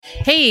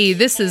Hey,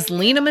 this is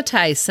Lena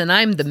Mattice, and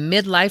I'm the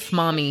Midlife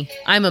Mommy.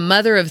 I'm a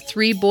mother of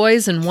 3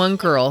 boys and 1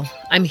 girl.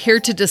 I'm here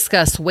to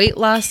discuss weight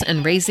loss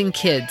and raising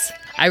kids.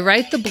 I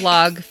write the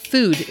blog,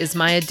 Food is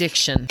My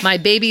Addiction. My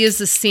baby is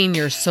a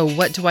senior, so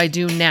what do I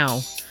do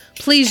now?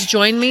 Please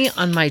join me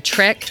on my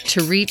trek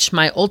to reach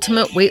my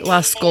ultimate weight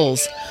loss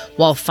goals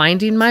while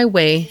finding my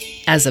way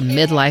as a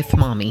midlife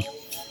mommy.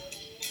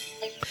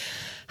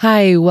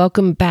 Hi,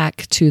 welcome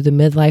back to the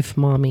Midlife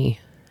Mommy,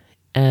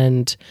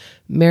 and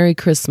Merry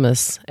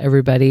Christmas,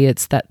 everybody.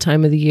 It's that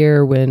time of the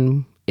year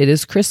when it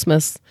is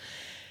Christmas,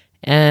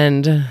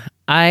 and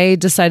I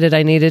decided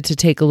I needed to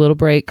take a little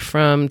break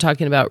from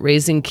talking about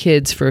raising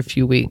kids for a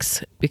few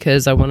weeks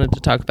because I wanted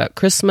to talk about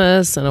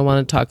Christmas and I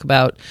want to talk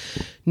about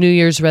New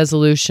Year's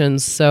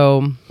resolutions.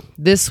 So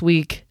this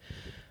week,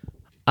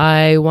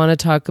 I want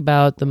to talk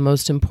about the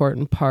most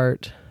important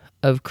part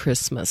of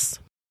Christmas.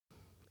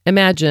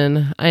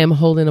 Imagine I am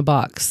holding a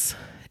box.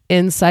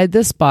 Inside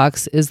this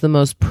box is the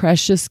most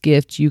precious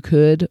gift you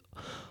could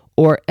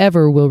or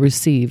ever will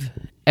receive.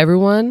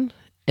 Everyone,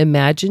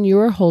 imagine you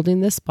are holding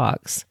this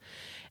box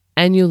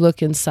and you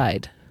look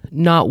inside.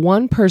 Not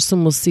one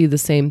person will see the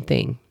same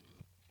thing.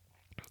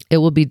 It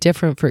will be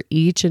different for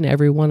each and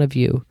every one of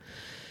you.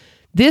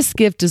 This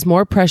gift is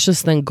more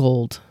precious than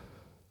gold.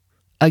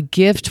 A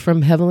gift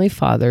from Heavenly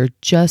Father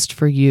just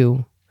for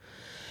you.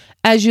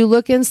 As you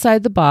look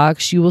inside the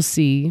box, you will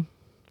see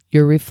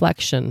your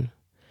reflection.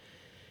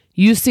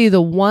 You see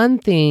the one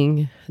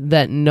thing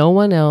that no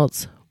one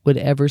else would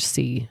ever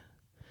see.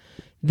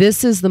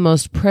 This is the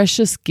most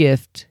precious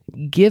gift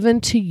given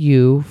to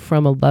you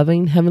from a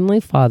loving Heavenly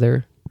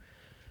Father,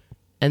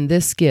 and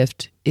this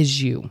gift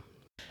is you.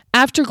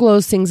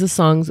 Afterglow sings a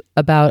song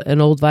about an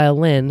old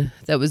violin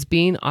that was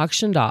being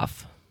auctioned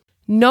off.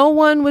 No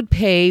one would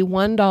pay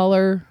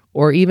 $1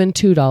 or even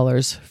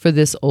 $2 for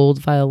this old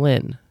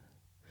violin.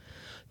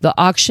 The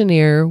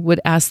auctioneer would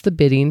ask the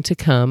bidding to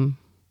come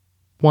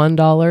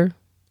 $1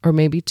 or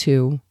maybe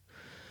 $2,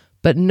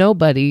 but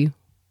nobody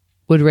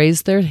would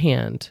raise their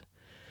hand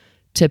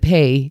to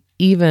pay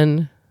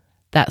even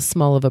that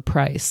small of a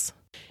price.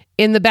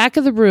 In the back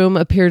of the room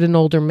appeared an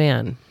older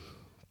man.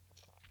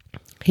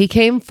 He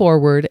came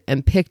forward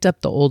and picked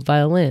up the old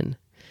violin.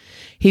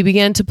 He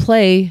began to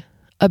play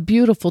a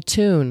beautiful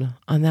tune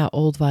on that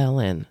old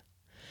violin.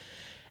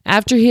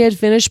 After he had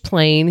finished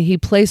playing, he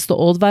placed the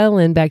old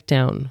violin back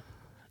down.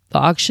 The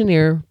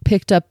auctioneer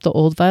picked up the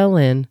old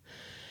violin,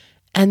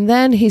 and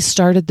then he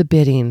started the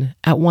bidding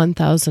at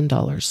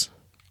 $1,000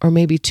 or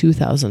maybe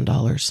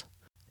 $2,000.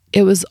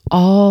 It was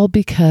all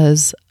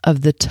because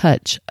of the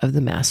touch of the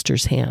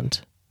master's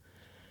hand.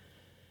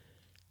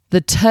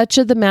 The touch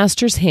of the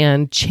master's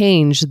hand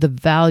changed the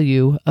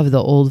value of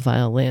the old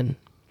violin.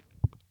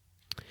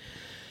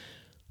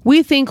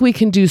 We think we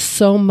can do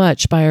so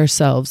much by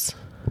ourselves,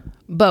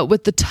 but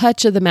with the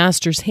touch of the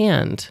master's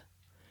hand,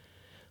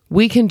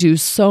 we can do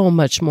so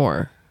much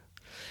more.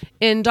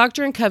 In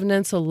Doctrine and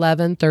Covenants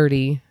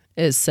 11:30,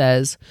 it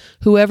says,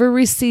 "Whoever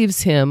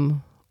receives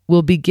him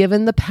will be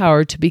given the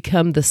power to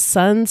become the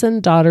sons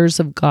and daughters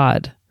of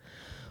God."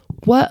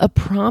 What a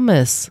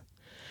promise!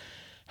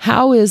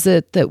 How is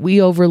it that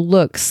we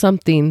overlook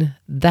something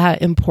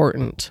that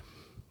important?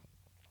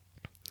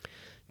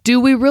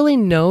 Do we really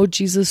know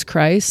Jesus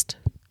Christ?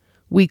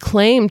 We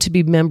claim to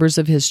be members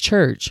of his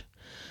church,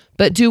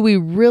 but do we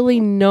really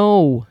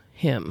know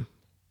him?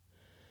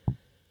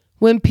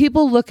 When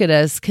people look at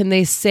us, can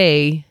they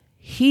say,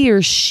 he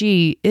or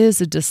she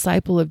is a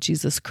disciple of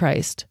Jesus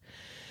Christ?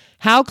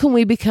 How can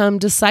we become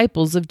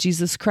disciples of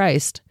Jesus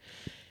Christ?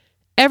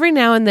 Every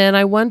now and then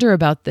I wonder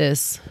about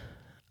this.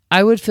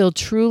 I would feel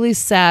truly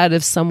sad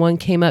if someone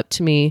came up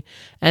to me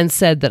and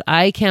said that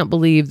I can't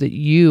believe that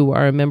you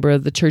are a member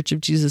of the Church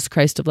of Jesus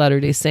Christ of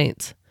Latter-day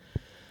Saints.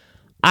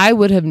 I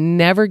would have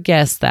never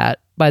guessed that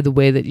by the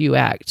way that you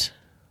act.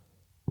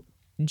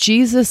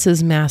 Jesus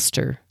is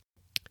Master.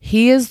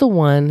 He is the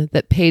one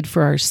that paid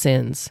for our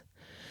sins.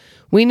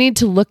 We need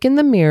to look in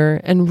the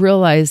mirror and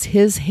realize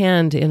his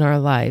hand in our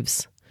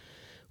lives.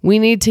 We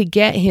need to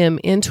get him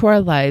into our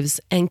lives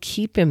and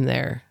keep him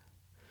there.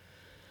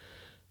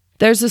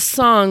 There's a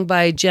song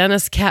by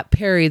Janice Cat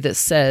Perry that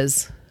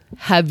says,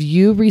 "Have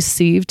you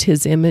received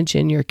his image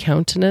in your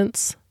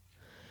countenance?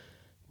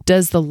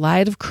 Does the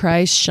light of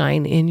Christ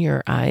shine in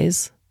your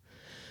eyes?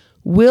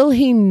 Will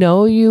he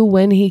know you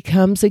when he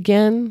comes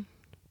again?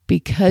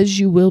 Because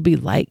you will be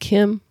like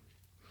him?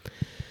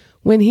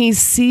 When he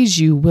sees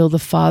you, will the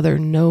Father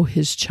know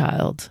his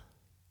child?"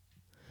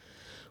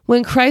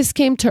 When Christ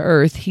came to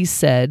earth, he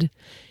said,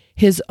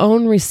 his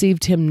own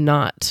received him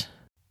not.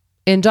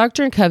 In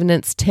Doctrine and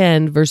Covenants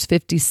 10, verse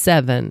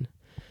 57,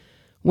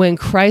 when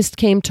Christ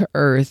came to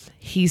earth,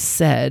 he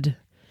said,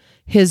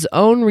 his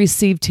own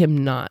received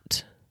him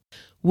not.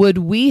 Would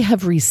we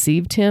have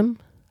received him?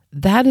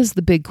 That is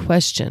the big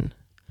question.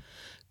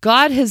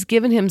 God has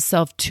given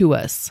himself to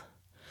us.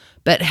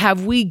 But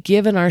have we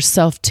given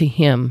ourselves to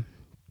him?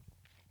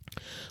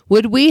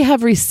 Would we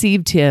have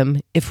received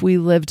him if we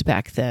lived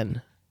back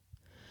then?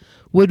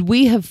 Would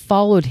we have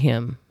followed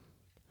him?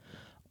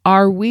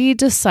 Are we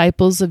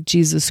disciples of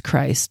Jesus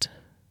Christ?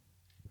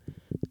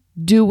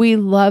 Do we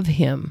love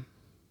him?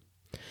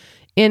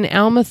 In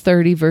Alma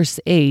 30, verse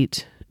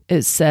 8,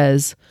 it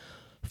says,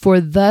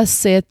 "For thus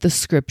saith the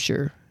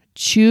scripture,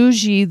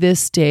 choose ye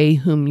this day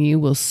whom ye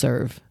will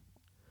serve."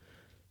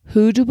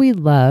 Who do we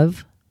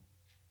love?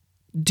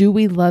 Do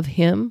we love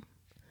him?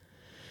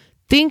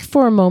 Think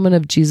for a moment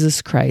of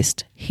Jesus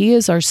Christ. He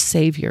is our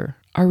Savior,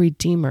 our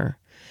Redeemer.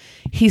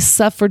 He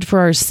suffered for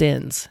our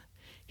sins.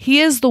 He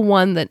is the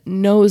one that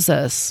knows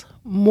us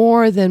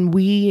more than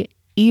we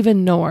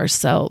even know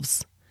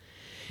ourselves.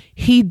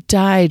 He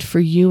died for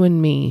you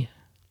and me.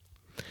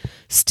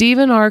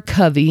 Stephen R.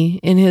 Covey,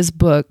 in his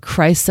book,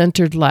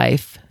 Christ-Centered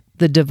Life,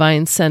 The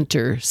Divine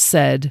Center,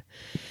 said,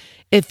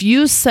 "If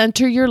you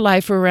center your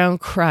life around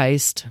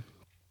Christ,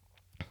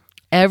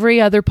 every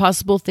other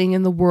possible thing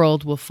in the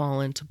world will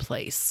fall into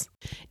place.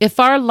 If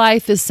our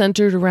life is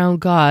centered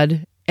around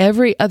God,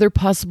 every other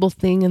possible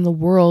thing in the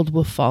world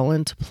will fall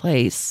into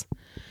place."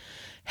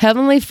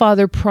 Heavenly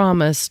Father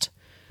promised,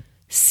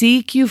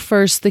 "Seek you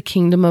first the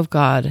kingdom of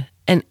God,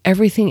 and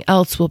everything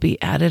else will be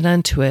added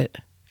unto it."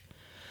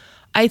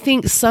 I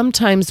think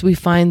sometimes we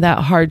find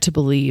that hard to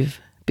believe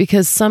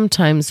because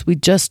sometimes we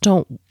just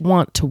don't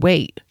want to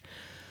wait.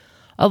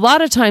 A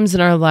lot of times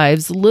in our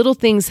lives, little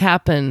things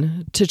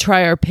happen to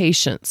try our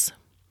patience.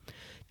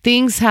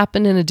 Things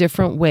happen in a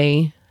different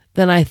way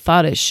than I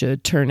thought it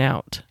should turn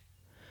out.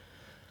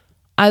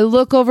 I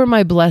look over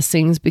my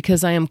blessings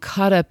because I am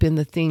caught up in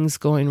the things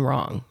going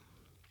wrong.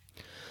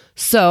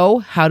 So,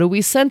 how do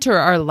we center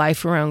our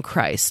life around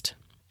Christ?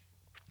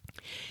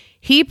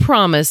 He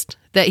promised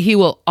that he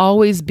will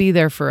always be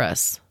there for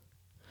us.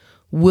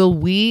 Will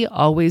we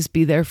always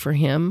be there for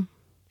him?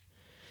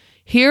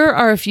 Here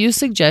are a few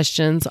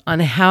suggestions on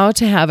how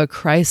to have a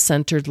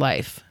Christ-centered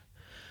life.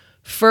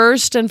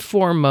 First and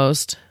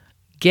foremost,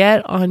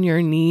 get on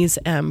your knees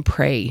and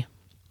pray.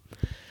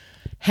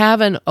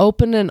 Have an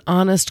open and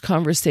honest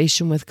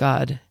conversation with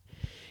God.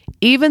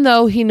 Even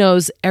though he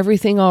knows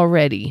everything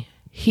already,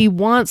 he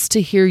wants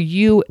to hear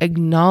you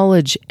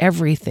acknowledge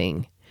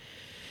everything.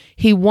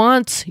 He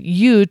wants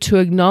you to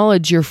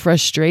acknowledge your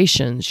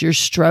frustrations, your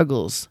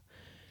struggles,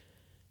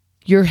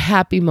 your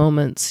happy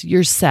moments,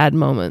 your sad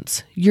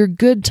moments, your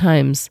good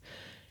times,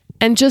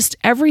 and just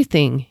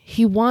everything.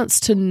 He wants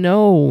to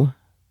know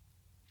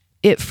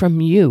it from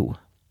you.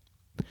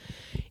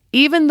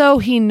 Even though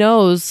he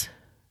knows,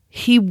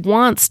 he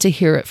wants to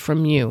hear it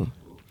from you.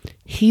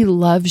 He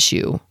loves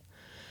you.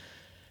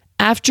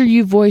 After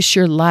you voice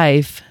your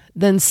life,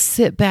 then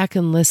sit back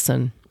and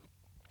listen.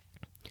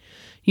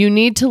 You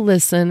need to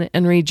listen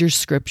and read your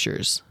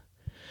scriptures.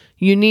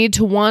 You need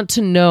to want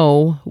to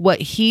know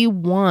what he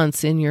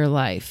wants in your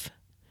life.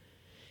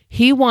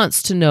 He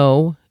wants to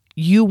know,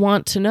 you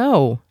want to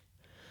know.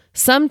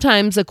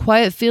 Sometimes a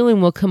quiet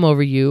feeling will come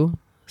over you.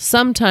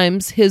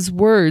 Sometimes his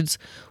words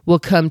will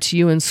come to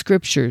you in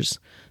scriptures.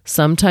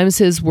 Sometimes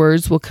his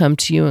words will come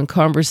to you in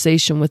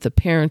conversation with a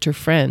parent or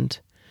friend.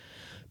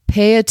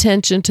 Pay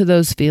attention to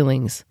those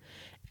feelings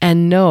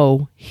and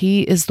know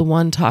he is the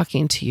one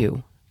talking to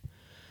you.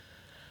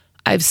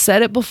 I've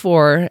said it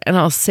before and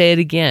I'll say it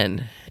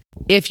again.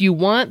 If you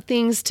want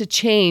things to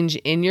change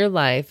in your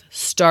life,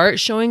 start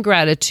showing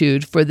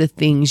gratitude for the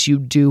things you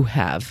do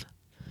have.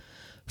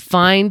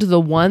 Find the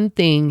one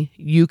thing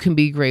you can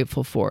be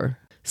grateful for.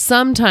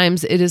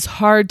 Sometimes it is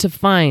hard to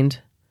find,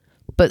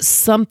 but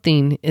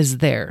something is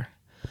there.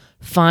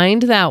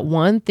 Find that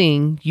one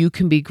thing you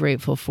can be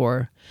grateful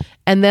for,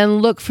 and then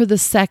look for the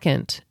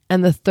second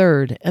and the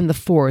third and the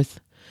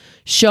fourth.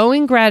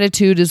 Showing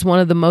gratitude is one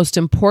of the most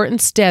important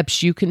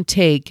steps you can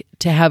take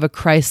to have a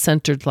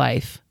Christ-centered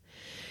life.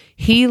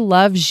 He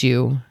loves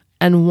you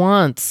and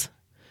wants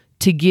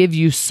to give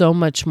you so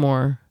much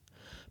more.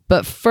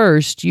 But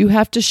first, you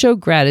have to show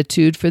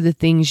gratitude for the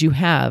things you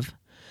have.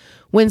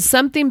 When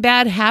something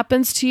bad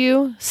happens to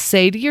you,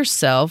 say to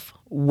yourself,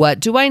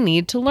 what do I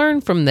need to learn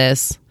from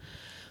this?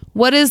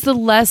 What is the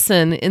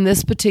lesson in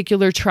this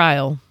particular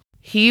trial?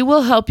 He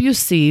will help you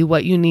see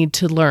what you need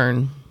to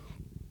learn.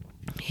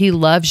 He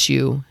loves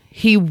you.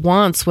 He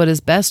wants what is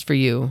best for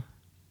you.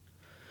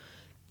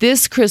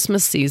 This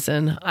Christmas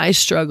season, I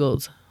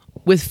struggled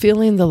with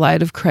feeling the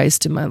light of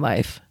Christ in my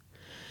life.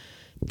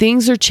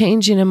 Things are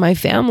changing in my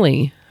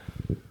family,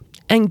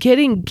 and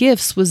getting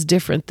gifts was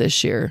different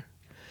this year.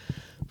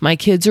 My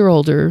kids are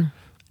older,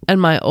 and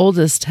my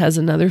oldest has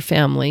another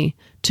family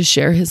to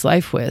share his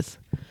life with.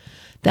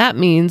 That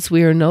means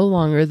we are no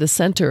longer the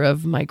center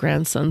of my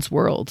grandson's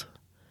world.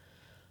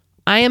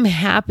 I am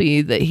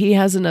happy that he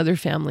has another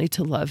family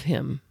to love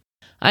him.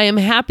 I am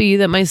happy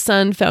that my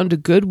son found a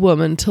good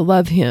woman to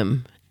love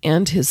him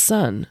and his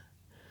son.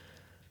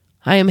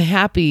 I am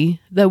happy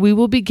that we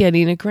will be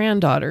getting a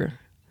granddaughter.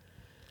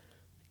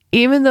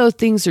 Even though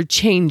things are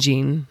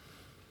changing,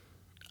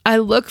 I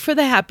look for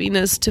the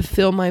happiness to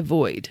fill my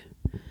void.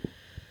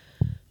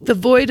 The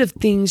void of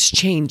things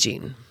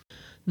changing.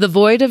 The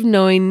void of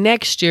knowing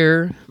next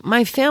year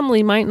my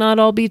family might not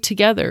all be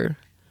together.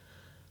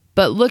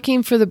 But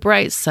looking for the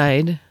bright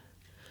side,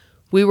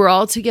 we were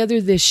all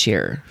together this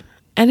year,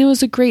 And it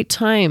was a great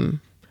time.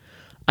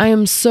 I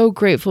am so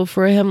grateful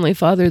for a Heavenly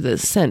Father that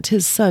sent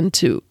His Son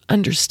to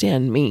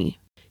understand me.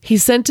 He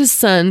sent His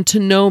Son to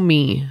know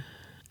me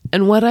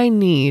and what I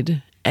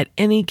need at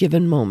any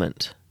given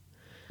moment.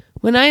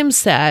 When I am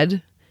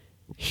sad,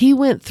 He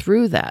went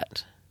through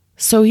that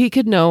so He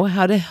could know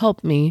how to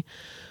help me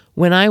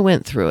when I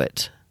went through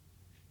it.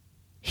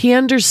 He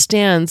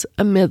understands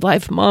a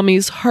midlife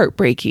mommy's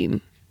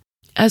heartbreaking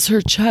as her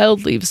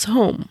child leaves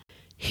home.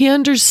 He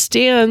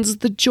understands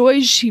the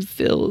joy she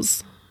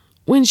feels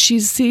when she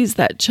sees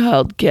that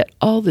child get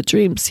all the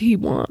dreams he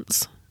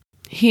wants.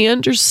 He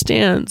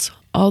understands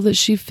all that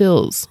she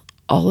feels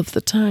all of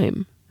the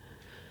time.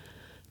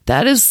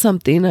 That is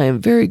something I am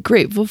very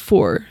grateful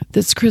for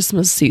this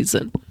Christmas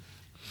season.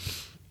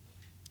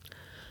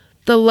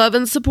 The love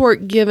and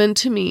support given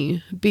to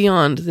me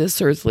beyond this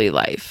earthly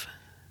life.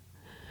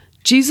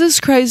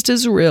 Jesus Christ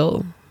is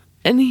real,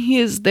 and He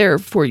is there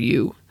for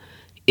you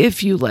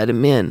if you let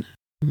Him in.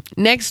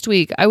 Next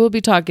week, I will be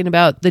talking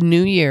about the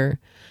new year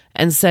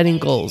and setting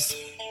goals.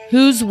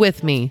 Who's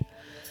with me?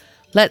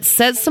 Let's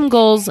set some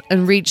goals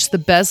and reach the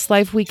best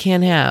life we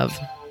can have.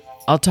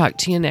 I'll talk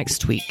to you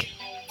next week.